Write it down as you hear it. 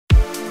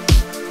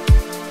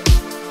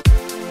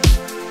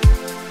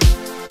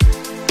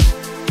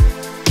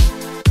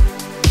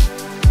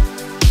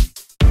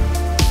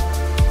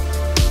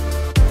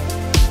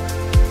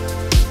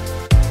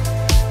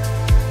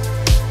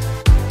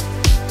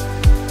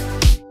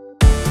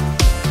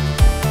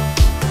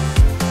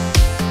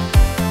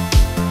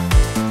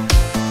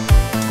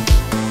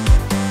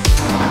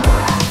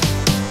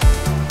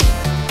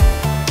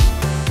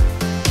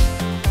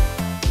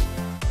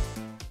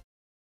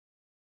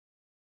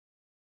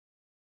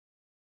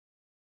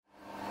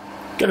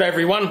G'day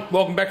everyone,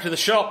 welcome back to the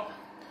shop.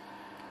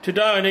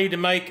 Today I need to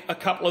make a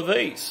couple of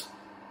these.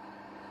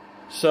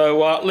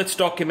 So let's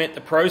document the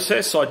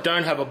process. I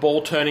don't have a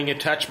ball turning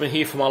attachment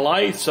here for my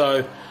lathe,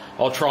 so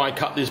I'll try and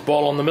cut this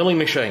ball on the milling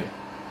machine.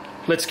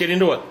 Let's get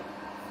into it.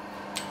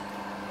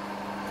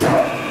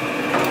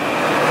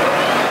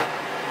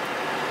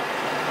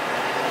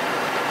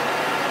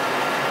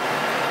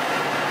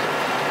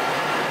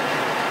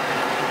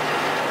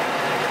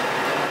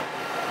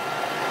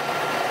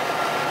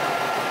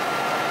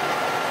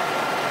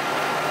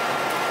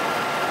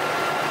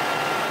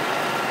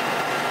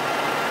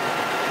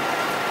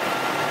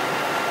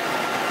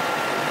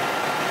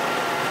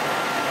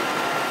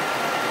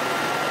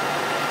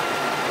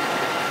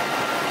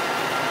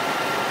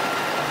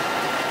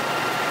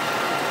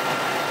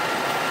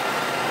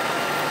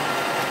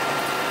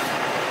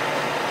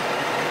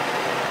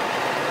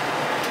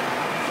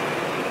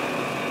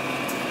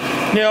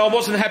 Now, I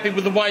wasn't happy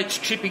with the way it's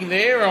chipping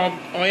there.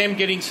 I am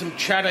getting some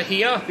chatter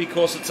here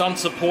because it's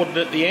unsupported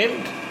at the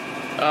end.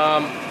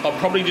 I'll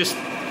probably just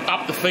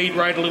up the feed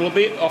rate a little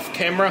bit off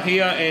camera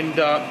here and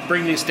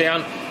bring this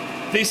down.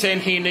 This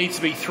end here needs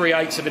to be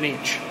 3/8 of an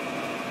inch.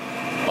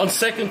 On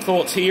second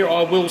thoughts here,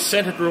 I will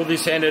centre drill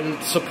this end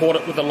and support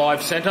it with a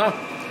live centre.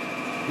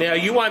 Now,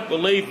 you won't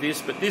believe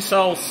this, but this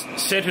old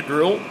centre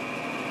drill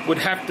would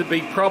have to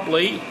be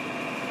probably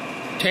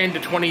 10 to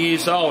 20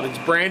 years old. It's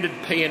branded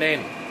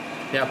P&N.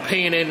 Now,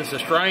 P&N is an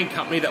Australian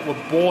company that were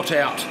bought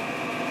out.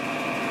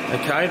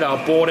 Okay, they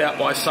were bought out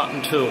by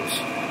Sutton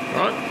Tools,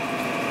 right?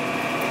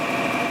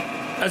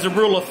 As a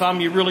rule of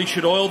thumb, you really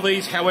should oil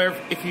these. However,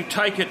 if you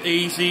take it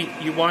easy,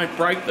 you won't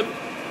break them.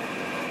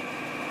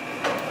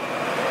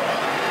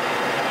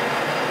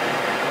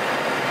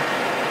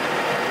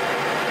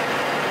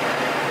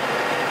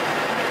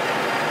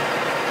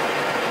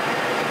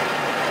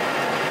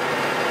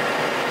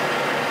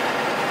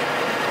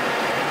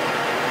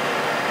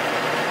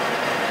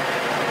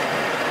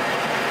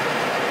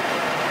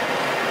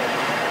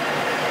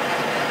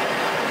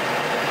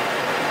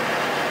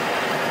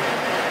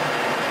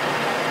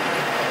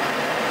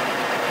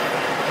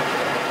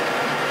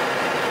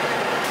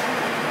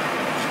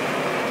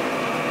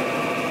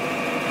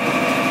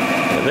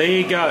 There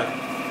you go.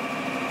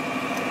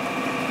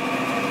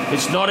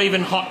 It's not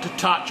even hot to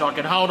touch. I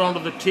can hold onto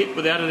the tip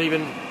without it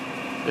even...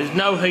 There's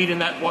no heat in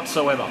that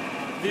whatsoever.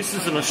 This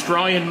is an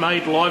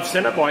Australian-made live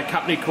centre by a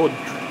company called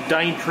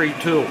Daintree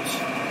Tools.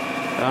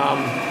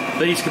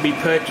 These can be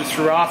purchased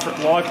through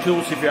Live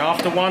Tools if you're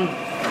after one.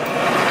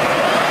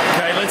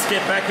 Okay, let's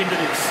get back into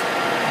this.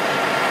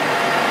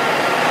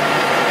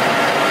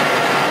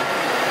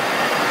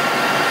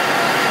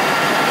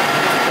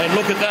 And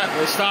look at that,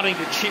 we're starting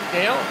to chip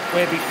now,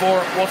 where before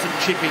it wasn't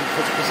chipping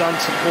because it was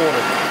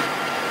unsupported.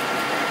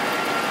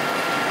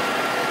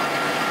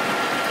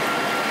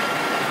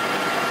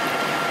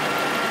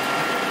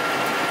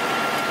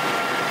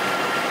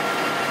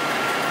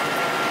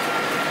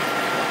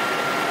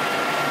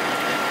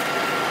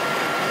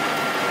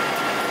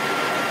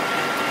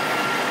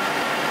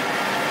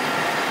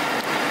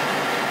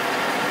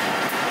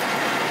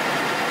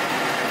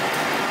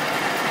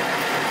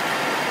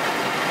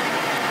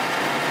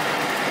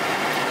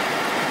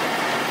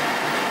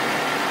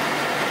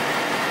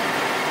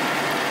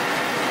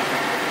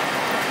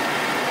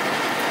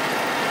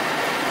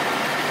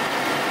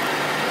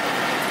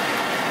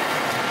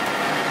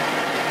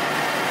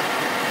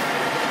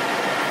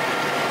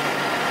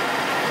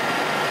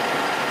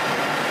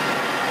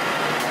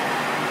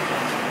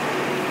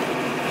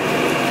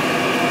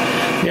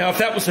 Now, if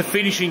that was a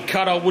finishing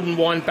cut, I wouldn't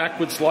wind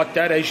backwards like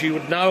that. As you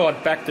would know,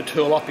 I'd back the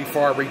tool up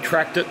before I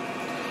retract it.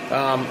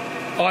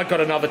 I've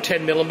got another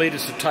 10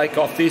 millimetres to take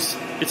off this.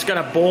 It's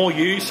going to bore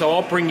you, so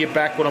I'll bring you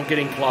back when I'm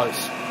getting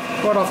close.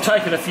 Right, I've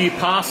taken a few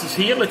passes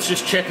here. Let's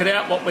just check it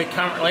out, what we're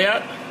currently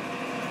at.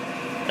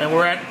 And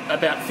we're at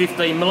about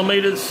 15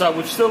 millimetres, so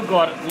we've still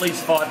got at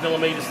least 5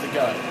 millimetres to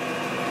go.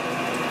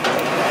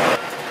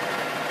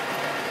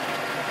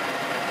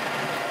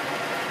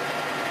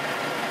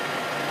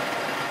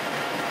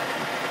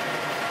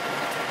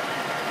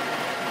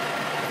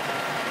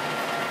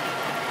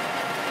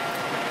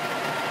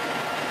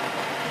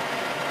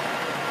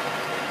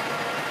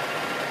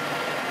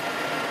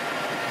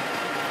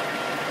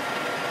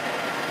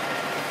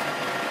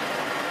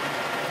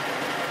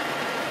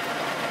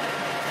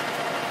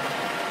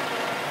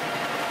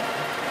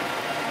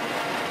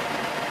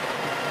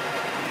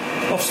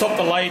 I've stopped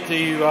the lathe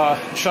to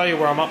show you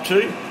where I'm up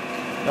to.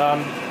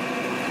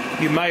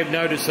 You may have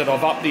noticed that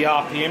I've upped the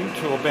RPM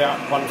to about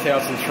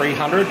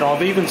 1,300.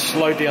 I've even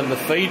slowed down the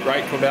feed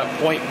rate to about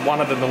 0.1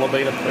 of a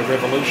millimetre per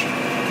revolution.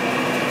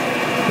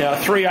 Now,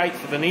 3/8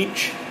 of an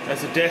inch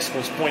as a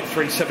decimal is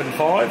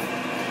 0.375,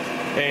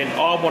 and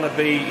I want to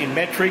be in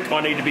metric.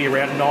 I need to be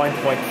around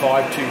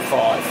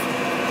 9.525.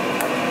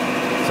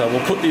 So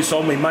we'll put this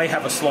on. We may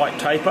have a slight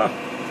taper.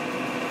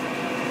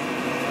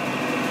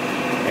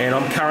 And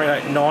I'm currently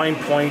at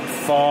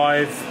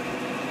 9.5,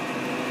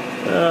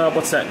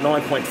 what's that,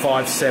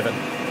 9.57.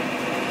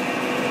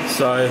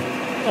 So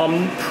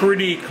I'm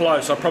pretty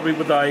close. I probably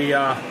with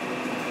a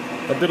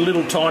a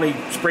little tiny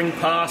spring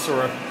pass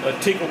or a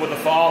tickle with a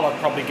file, I'd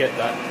probably get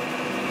that.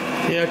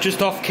 Now,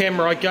 just off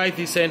camera, I gave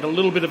this end a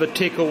little bit of a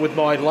tickle with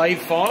my lathe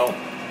file,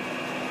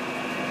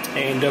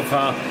 and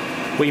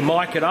if we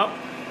mic it up,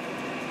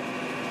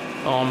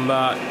 I'm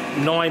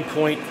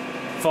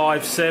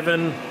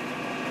 9.57,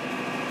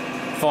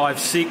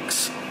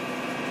 5.6,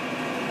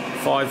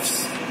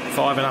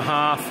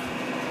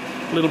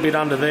 5.5, a little bit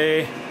under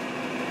there.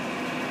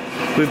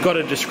 We've got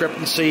a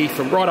discrepancy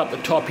from right up the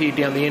top here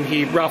down the end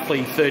here,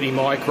 roughly 30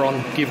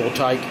 micron, give or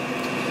take.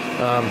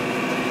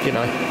 You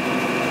know,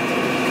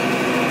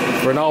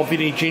 for an old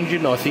vintage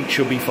engine, I think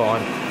she'll be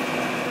fine.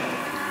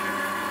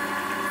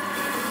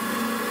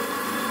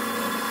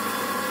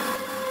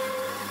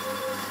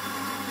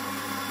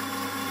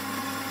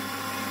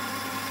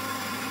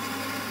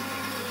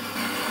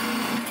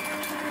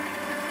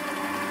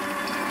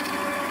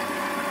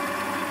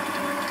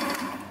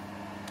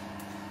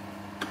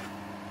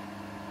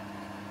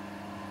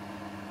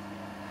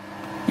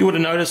 You would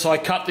have noticed I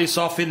cut this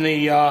off in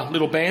the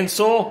little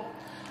bandsaw.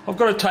 I've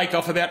got to take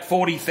off about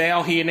 40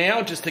 thou here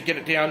now just to get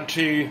it down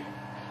to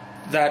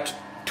that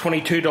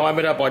 22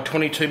 diameter by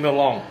 22 mil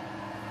long.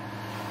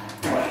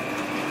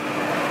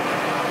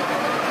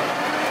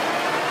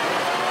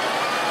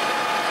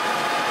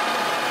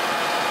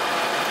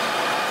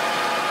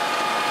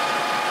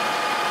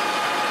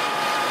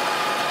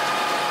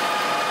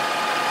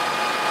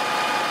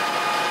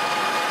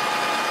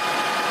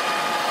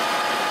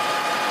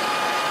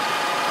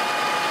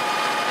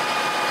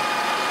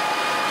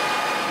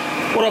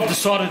 What I've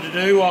decided to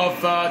do,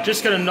 I've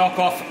just going to knock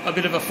off a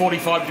bit of a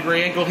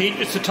 45-degree angle here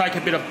just to take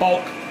a bit of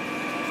bulk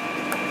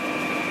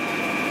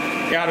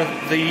out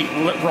of the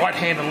right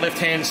hand and left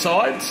hand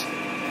sides.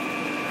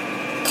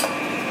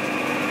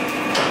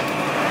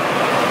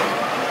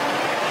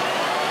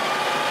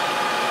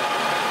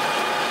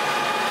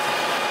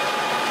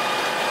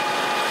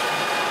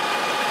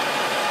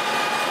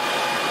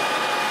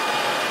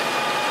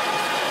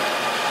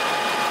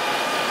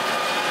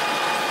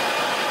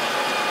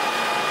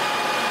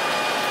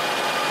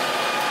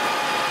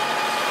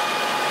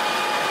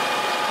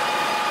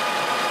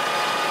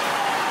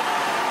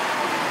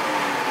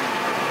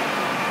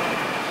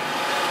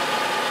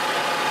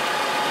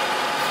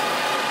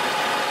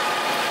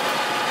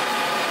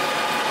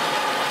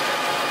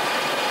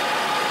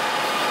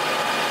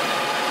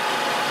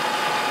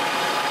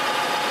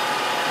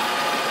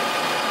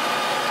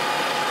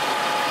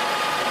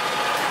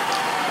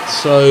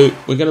 So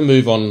we're going to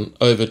move on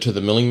over to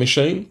the milling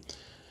machine.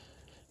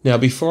 Now,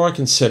 before I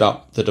can set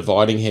up the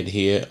dividing head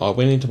here, I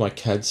went into my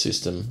CAD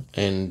system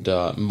and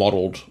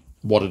modelled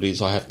what it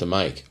is I have to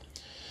make.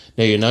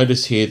 Now you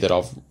notice here that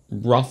I've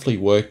roughly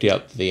worked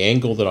out the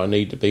angle that I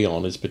need to be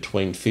on is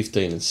between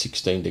 15 and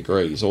 16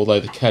 degrees. Although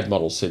the CAD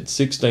model said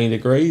 16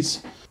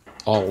 degrees,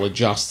 I'll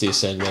adjust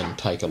this and then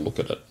take a look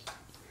at it.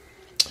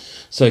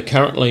 So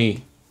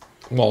currently,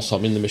 whilst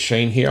I'm in the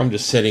machine here, I'm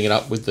just setting it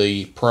up with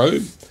the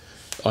probe.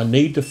 I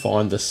need to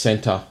find the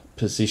center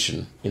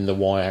position in the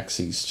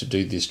y-axis to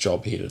do this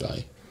job here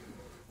today.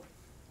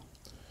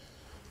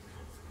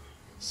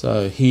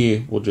 So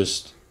here we'll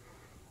just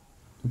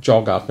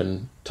jog up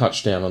and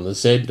touch down on the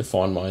Z to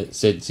find my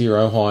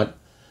Z0 height,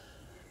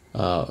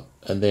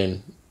 and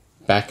then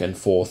back and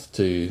forth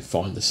to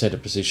find the center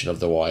position of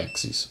the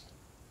y-axis.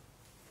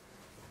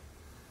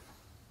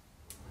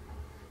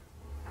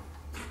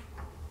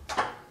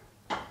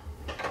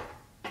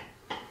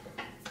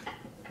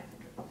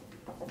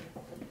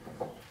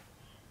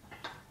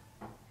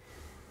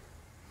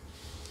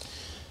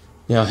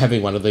 Now,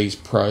 having one of these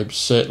probes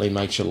certainly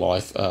makes your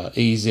life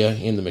easier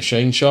in the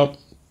machine shop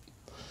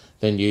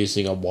than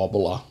using a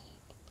wobbler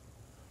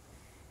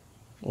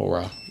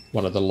or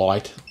one of the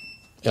light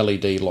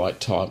LED light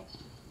type.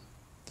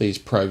 These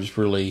probes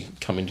really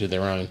come into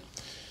their own.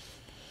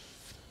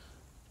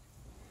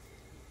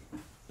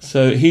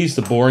 So here's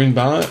the boring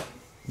bar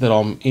that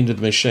I'm into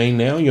the machine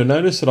now. You'll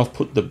notice that I've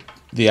put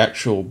the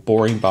actual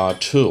boring bar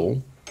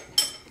tool,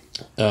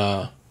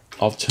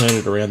 I've turned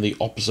it around the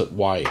opposite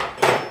way.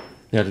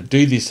 Now to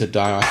do this today,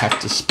 I have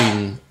to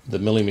spin the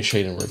milling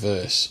machine in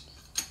reverse.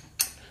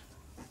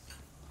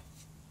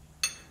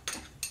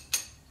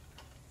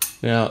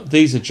 Now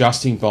these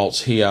adjusting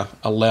bolts here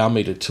allow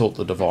me to tilt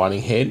the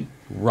dividing head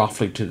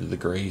roughly to the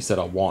degrees that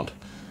I want.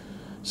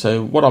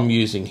 So what I'm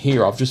using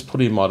here, I've just put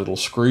in my little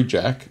screw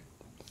jack,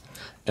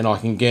 and I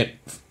can get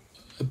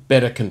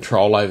better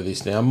control over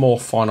this now, more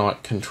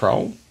finite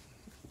control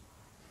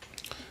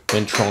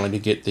than trying to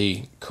get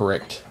the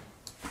correct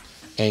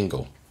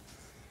angle.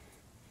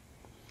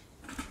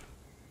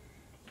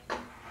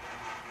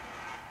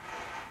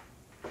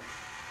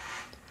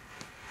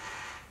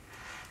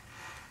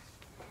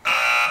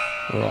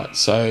 Alright,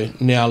 so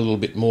now a little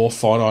bit more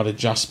finite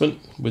adjustment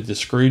with the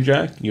screw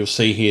jack. You'll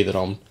see here that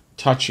I'm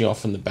touching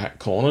off in the back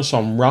corner, so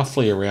I'm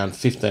roughly around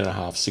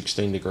 15.5,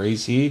 16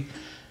 degrees here,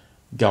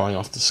 going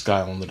off the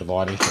scale on the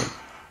dividing head.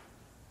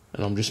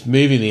 And I'm just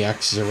moving the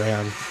axis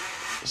around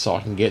so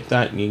I can get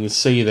that, and you can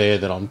see there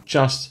that I'm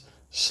just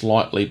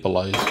slightly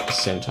below the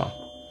center.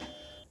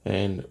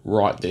 and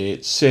right there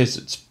it says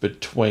it's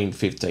between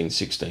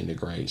 15-16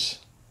 degrees.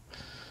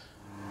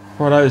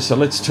 Righto, so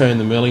let's turn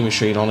the milling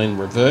machine on in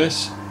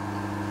reverse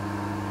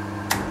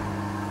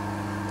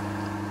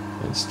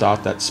and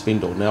start that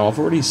spindle. Now I've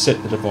already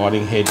set the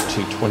dividing head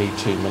to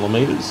 22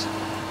 millimeters.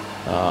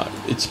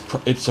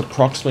 It's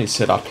approximately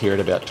set up here at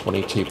about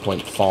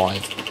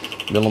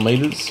 22.5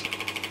 millimeters.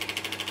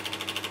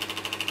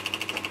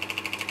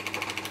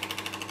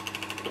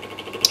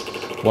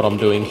 What I'm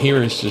doing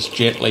here is just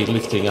gently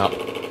lifting up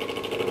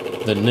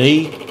the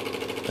knee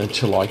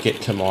until I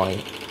get to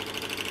my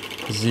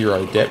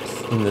zero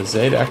depth in the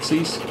Z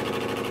axis.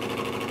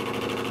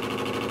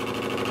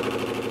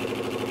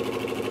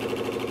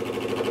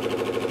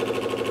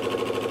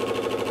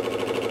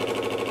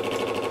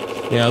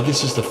 Now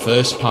this is the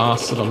first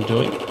pass that I'm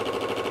doing,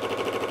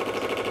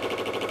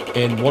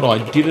 and what I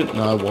didn't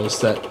know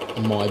was that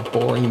my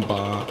boring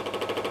bar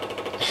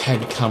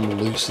had come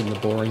loose in the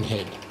boring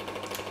head.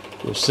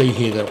 You'll see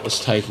here that it was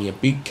taking a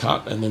big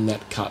cut and then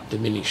that cut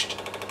diminished.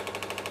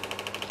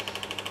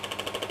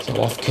 So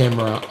off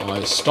camera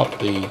I stopped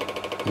the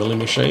milling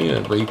machine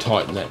and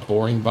retightened that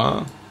boring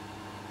bar,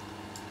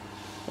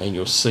 and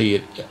you'll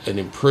see an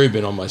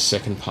improvement on my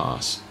second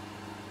pass.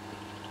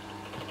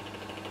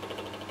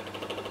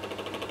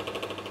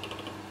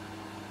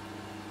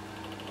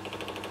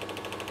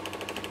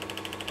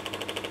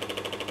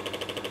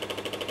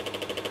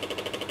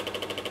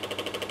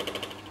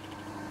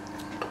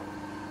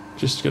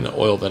 Just going to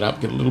oil that up,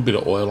 get a little bit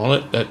of oil on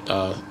it.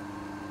 That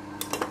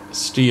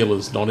steel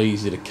is not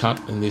easy to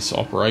cut in this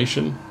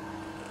operation.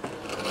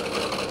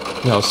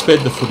 Now I've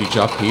sped the footage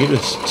up here to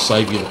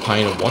save you the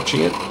pain of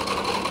watching it,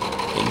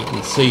 and you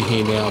can see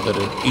here now that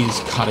it is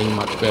cutting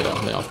much better.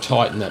 Now I've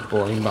tightened that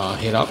boring bar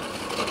head up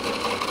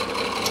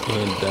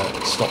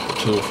and stopped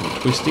the tool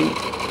from twisting.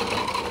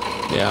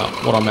 Now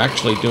what I'm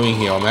actually doing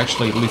here, I'm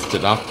actually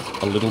lifted up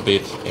a little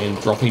bit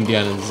and dropping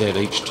down in Z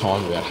each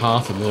time about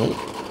 1/2 mil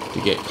to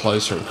get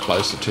closer and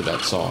closer to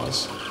that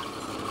size.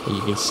 And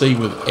you can see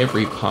with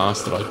every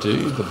pass that I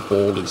do, the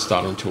ball is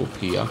starting to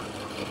appear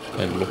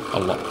and look a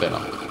lot better.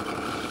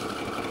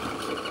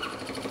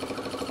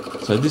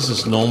 So this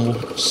is normal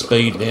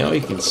speed now.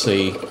 You can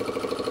see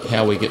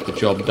how we get the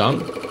job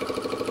done.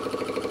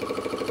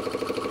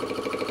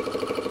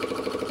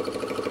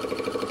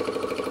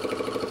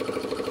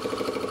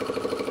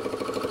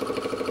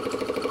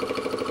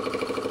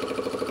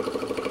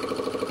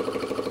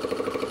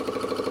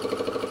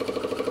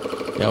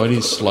 Now it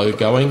is slow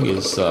going,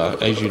 as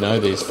you know,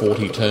 there's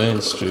 40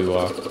 turns to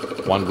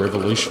one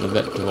revolution of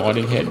that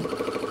dividing head.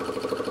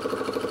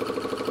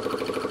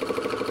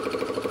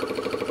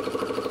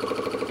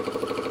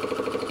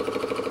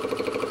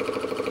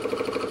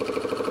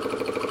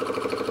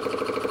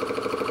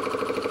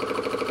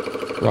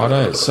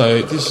 Righto,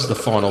 so this is the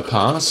final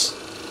pass.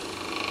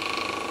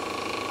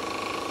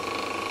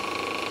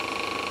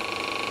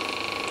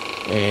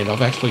 And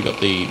I've actually got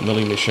the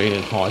milling machine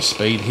in high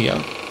speed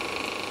here.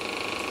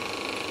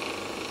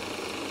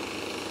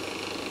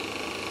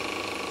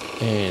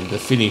 And the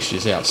finish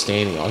is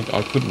outstanding.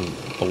 I couldn't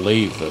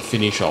believe the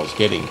finish I was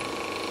getting,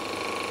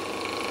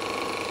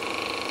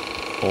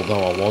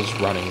 although I was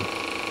running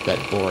that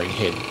boring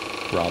head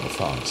rather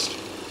fast.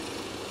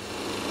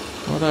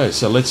 Righto,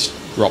 so let's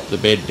drop the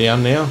bed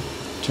down now,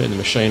 turn the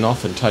machine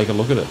off and take a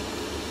look at it.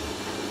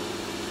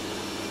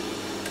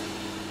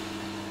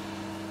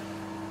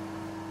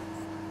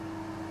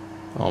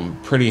 I'm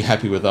pretty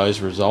happy with those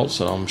results,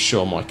 and I'm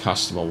sure my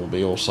customer will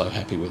be also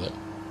happy with it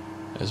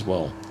as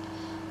well.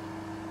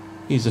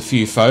 Here's a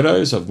few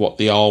photos of what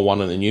the old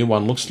one and the new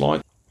one looks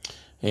like,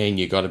 and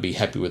you've got to be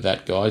happy with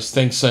that, guys.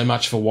 Thanks so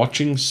much for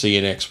watching. See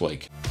you next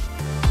week.